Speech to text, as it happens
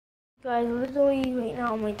Guys, literally right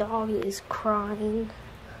now my dog is crying.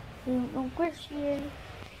 Where she is?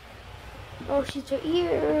 Oh, she's right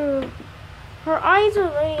here. Her eyes are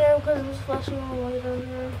lighting up because there's flashing all light on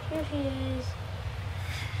her. Here she is.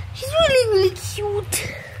 She's really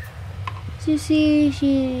cute. So you see,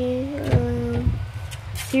 she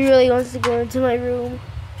really wants to go into my room.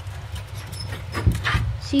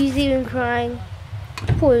 She's even crying.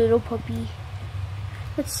 Poor little puppy.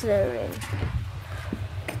 Let's let her in.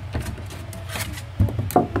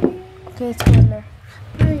 Okay, let's go in there.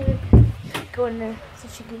 Go in there so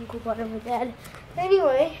she can go bother my dad.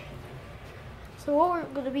 Anyway, so what we're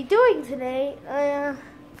going to be doing today,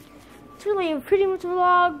 it's really pretty much a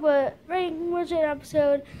vlog, but very much an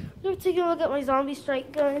episode. We're taking a look at my zombie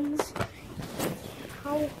strike guns.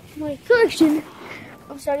 How my collection.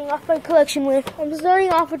 I'm starting off with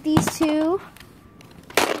these two.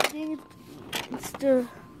 It's the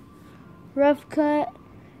Rough Cut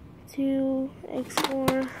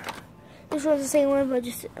 2X4. This one's the same one, but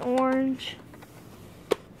just orange.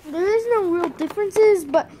 There is no real differences,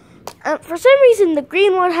 but for some reason the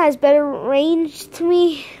green one has better range to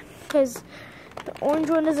me, because the orange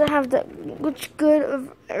one doesn't have that much good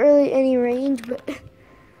of really any range, but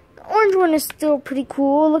the orange one is still pretty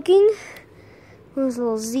cool looking. There's a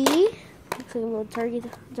little Z, looks like a little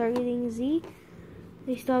targeting Z.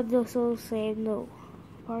 They still have those little same no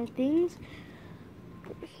bar things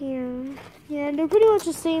here. Yeah, they're pretty much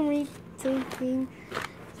the same thing.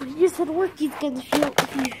 So you just had to work these guns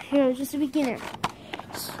if you're just a beginner.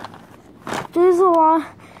 There's a lot.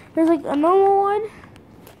 There's like a normal one.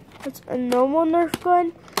 It's a normal Nerf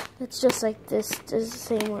gun. It's just like this. This is the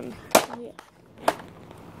same one. Yeah.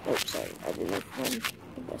 Oops, sorry. I did Nerf one.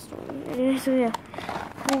 The best one. Anyway, so yeah.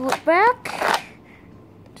 Pull it back.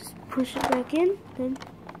 Just push it back in. Then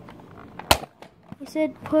I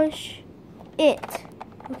said push it.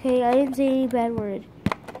 Okay, I didn't say any bad word.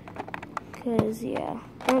 Because, yeah,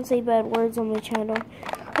 I don't say bad words on my channel.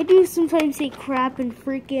 I do sometimes say crap and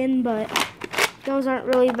freaking, but those aren't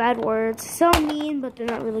really bad words. Sound mean, but they're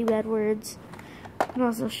not really bad words. And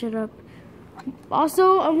also, shut up.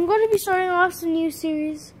 Also, I'm going to be starting off some new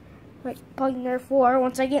series, like called Nerf War,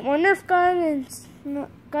 once I get more Nerf guns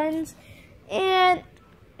and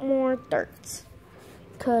more darts.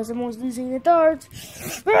 Because I'm always losing the darts.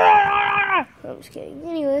 I'm just kidding.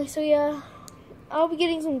 Anyway, so yeah, I'll be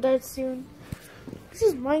getting some darts soon. This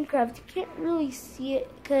is Minecraft. You can't really see it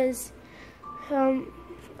because I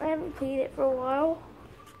haven't played it for a while.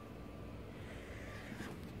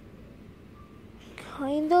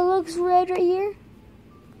 Kinda looks red right here.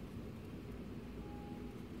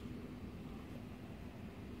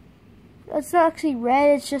 That's not actually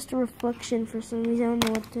red, it's just a reflection for some reason. I don't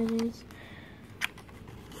know what that is.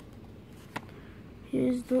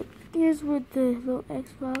 Here's what the little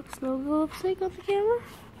Xbox logo looks like on the camera.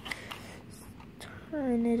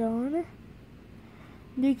 Turn it on.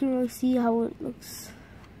 You can really see how it looks.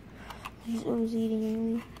 I was eating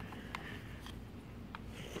anyway.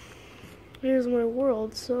 Here's my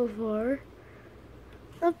world so far.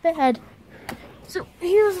 Not bad. So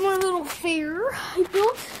here's my little fair I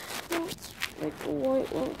built. It's like a white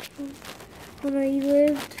one when I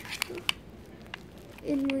lived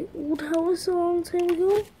in my old house a long time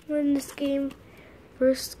ago, when this game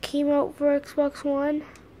first came out for Xbox One.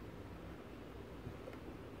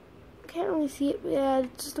 Can't really see it, but yeah,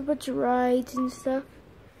 it's just a bunch of rides and stuff.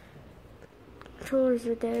 Controllers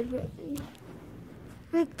are dead, but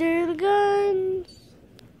look, there are the guns.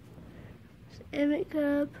 Emmett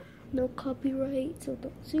Cup, no copyright, so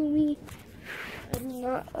don't sue me. I do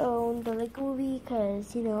not own the Lego movie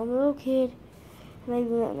because, you know, I'm a little kid and I do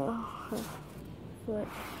not know. But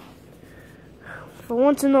for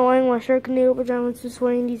once in knowing, my Sharknado pajamas just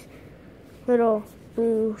wearing these little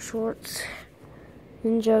blue shorts.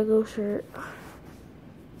 Ninjago shirt.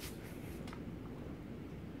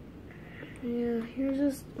 Yeah, here's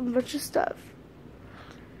just a bunch of stuff.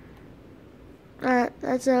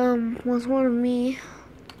 That's was one of me.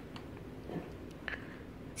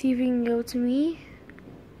 See if you can go to me.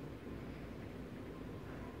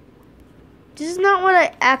 This is not what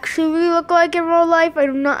I actually look like in real life.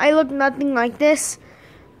 I look nothing like this.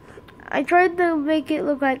 I tried to make it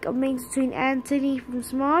look like a mix between Anthony from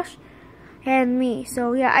Smosh and me.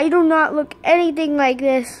 So yeah, I do not look anything like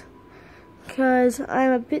this because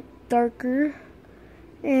I'm a bit darker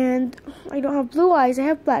and I don't have blue eyes. I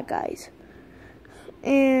have black eyes,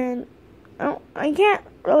 and I can't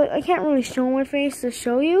really show my face to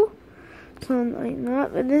show you. So I'm like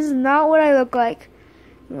not. But this is not what I look like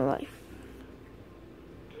in real life.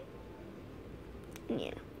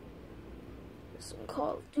 Yeah. Some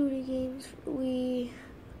Call of Duty games.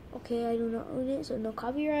 Okay, okay, I do not own it, so no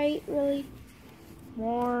copyright, really.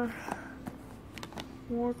 More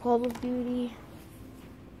Call of Duty.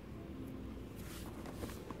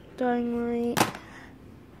 Dying Light.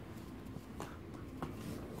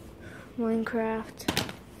 Minecraft.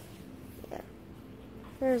 Yeah.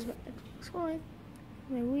 There's my Xbox One.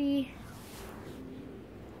 My Wii.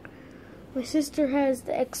 My sister has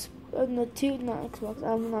the not Xbox,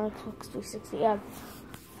 not Xbox 360. Yeah.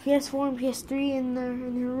 PS4 and PS3 in her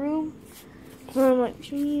room. So I'm like,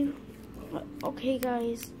 show you. Okay,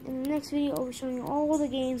 guys. In the next video, I'll be showing you all the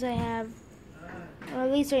games I have.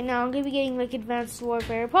 At least right now, I'm gonna be getting like Advanced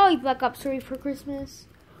Warfare, probably Black Ops 3 for Christmas,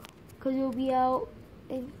 cause it'll be out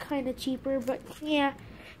and kind of cheaper. But yeah.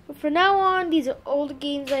 But for now on, these are all the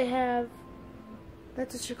games I have.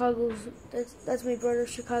 That's that's my brother's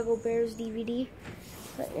Chicago Bears DVD.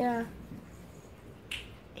 But yeah.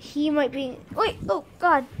 He might be. Wait! Oh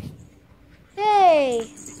God! Hey!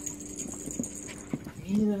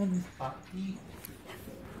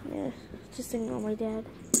 Yeah, just ignore my dad.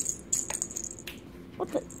 What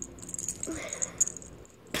the?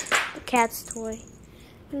 The cat's toy.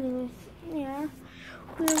 Anyway, yeah.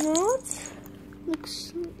 Remote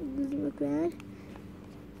doesn't look bad.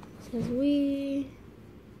 It says we.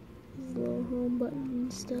 Little home button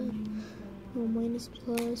and stuff. Oh, minus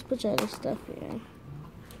plus, bunch of other stuff, yeah.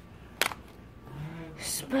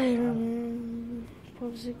 Spider-Man,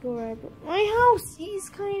 popsicle rabbit. My house is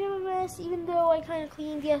kind of a mess, even though I kind of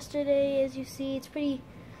cleaned yesterday. As you see, it's pretty.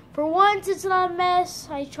 For once, it's not a mess.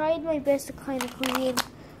 I tried my best to kind of clean.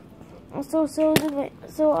 Also, also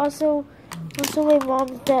my mom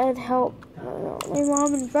and dad helped. My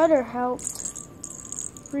mom and brother helped.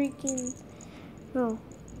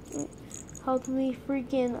 Helped me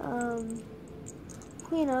freaking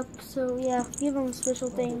clean up. So yeah, give them special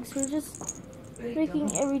things. We're just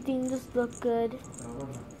making everything just look good.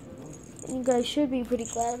 And you guys should be pretty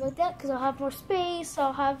glad about that, because I'll have more space.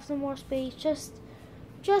 I'll have some more space just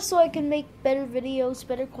so I can make better videos,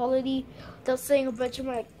 better quality, without saying a bunch of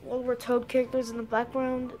my over Toad characters in the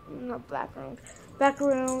background.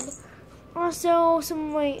 Also, some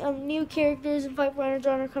of my new characters in Fight Runner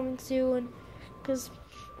John are coming soon, because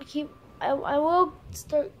I will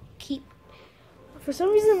keep. For some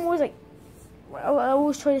reason, I'm always like, I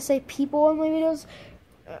always try to say people on my videos.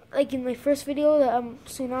 Like in my first video, the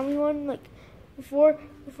tsunami one, like before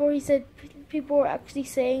he said people were actually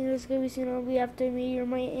saying there's gonna be tsunami after me or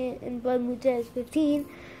my aunt and Blood Moon Day is 15.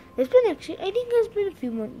 There's been I think there's been a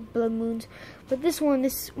few blood moons, but this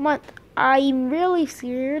month I'm really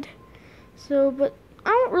scared. So, but I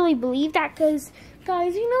don't really believe that, because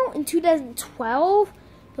guys, you know, in 2012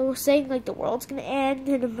 they were saying like the world's gonna end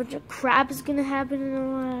and a bunch of crap is gonna happen.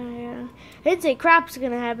 And I didn't say crap's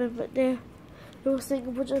gonna happen, but they were saying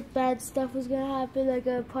a bunch of bad stuff was gonna happen, like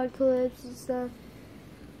a apocalypse and stuff.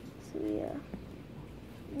 So yeah.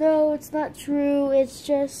 No, it's not true. It's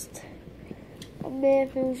just a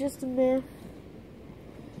myth. It was just a myth.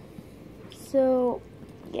 So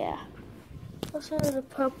yeah. Also the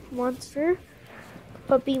puppy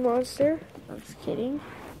monster. I'm just kidding.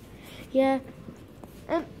 Yeah.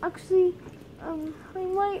 And actually, I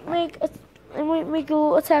might make a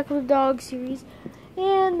little Attack of the Dog series,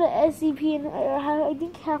 and the SCP, and I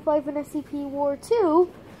think Half-Life and SCP War 2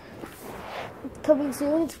 coming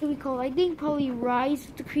soon. It's gonna be called, I think, probably Rise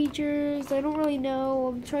of the Creatures. I don't really know.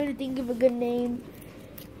 I'm trying to think of a good name.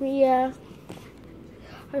 But yeah,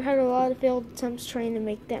 I've had a lot of failed attempts trying to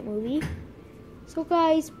make that movie. So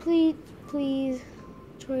guys, please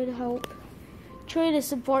try to help. Try to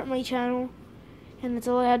support my channel. And that's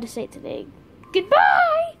all I had to say today.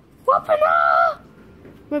 Goodbye! Wapana!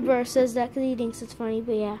 My brother says that because he thinks it's funny,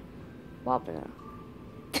 but yeah. Wapana.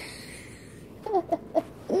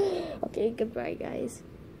 Okay, goodbye, guys.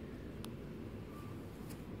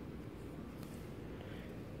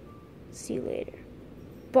 See you later.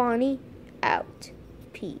 Bonnie out.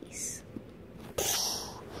 Peace.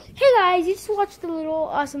 Hey guys, you just watched the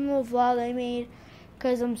awesome little vlog I made,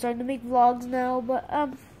 because I'm starting to make vlogs now, but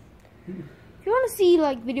if you want to see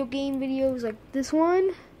like video game videos like this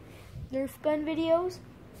one, Nerf gun videos,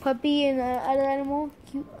 puppy and other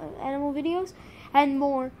cute animal videos, and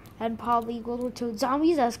more, and probably World War II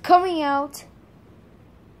Zombies that's coming out.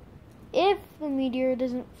 If the meteor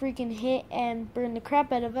doesn't freaking hit and burn the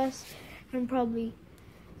crap out of us, and probably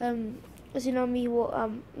tsunami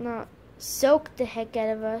will not soak the heck out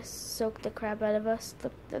of us, soak the crap out of us.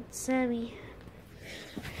 Look, that's Sammy.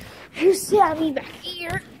 Here's Sammy back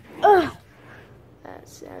here. Ugh.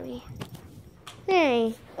 That's Sammy.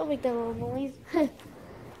 Hey, don't make that little noise.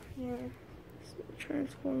 Yeah.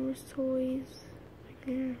 Transformers toys. Right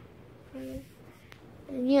there.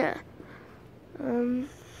 And yeah.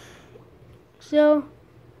 So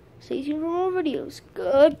stay tuned for more videos.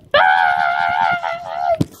 Goodbye.